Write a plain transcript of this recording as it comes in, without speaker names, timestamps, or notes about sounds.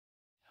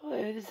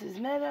Anyway, this is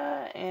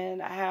Meta,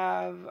 and I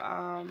have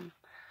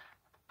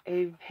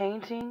a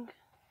painting.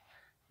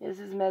 This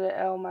is Meta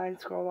L Mind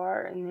Scroll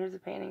Art, and here's a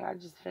painting I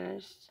just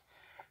finished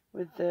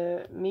with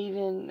the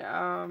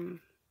Meeden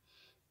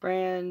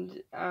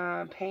brand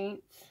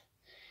paints,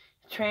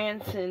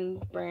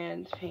 Transon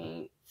brand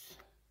paints,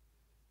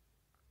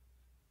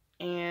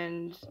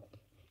 and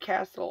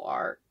Castle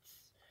Arts.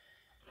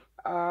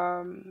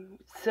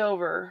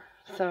 Silver,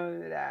 some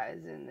of that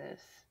is in this.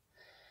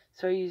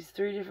 So I used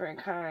 3 different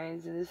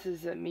kinds, and this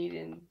is a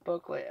meeden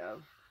booklet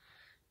of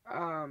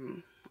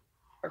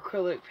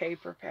acrylic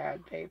paper,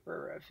 pad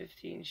paper of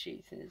 15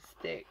 sheets, and it's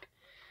thick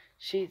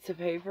sheets of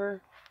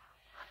paper.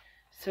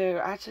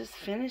 So I just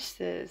finished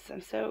this.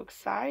 I'm so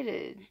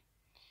excited.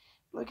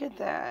 Look at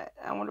that.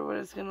 I wonder what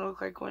it's going to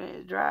look like when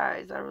it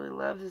dries. I really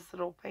love this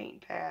little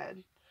paint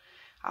pad.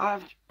 I'll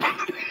have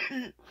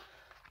to...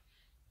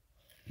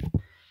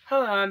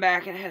 Hello, I'm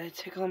back, and I had a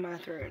tickle in my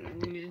throat, and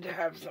I needed to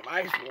have some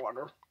ice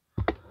water.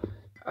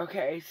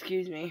 Okay,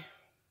 excuse me.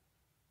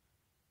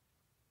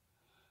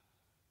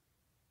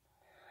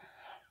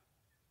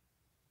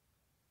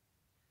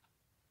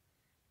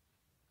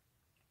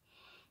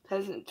 It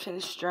hasn't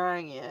finished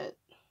drying yet.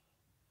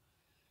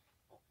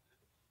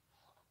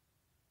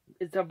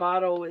 It's a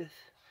bottle with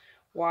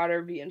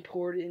water being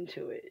poured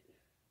into it.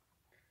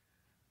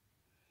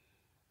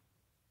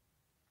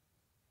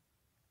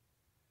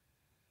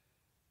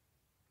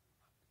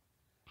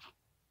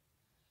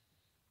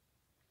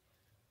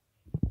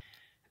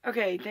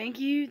 Okay, thank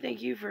you.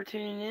 Thank you for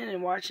tuning in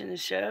and watching the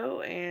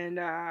show. And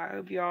I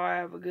hope you all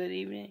have a good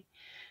evening,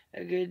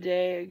 a good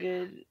day, a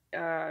good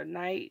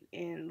night.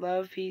 And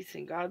love, peace,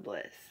 and God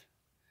bless.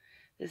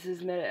 This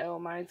is Meta L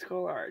Mind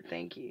Scroll Art.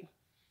 Thank you.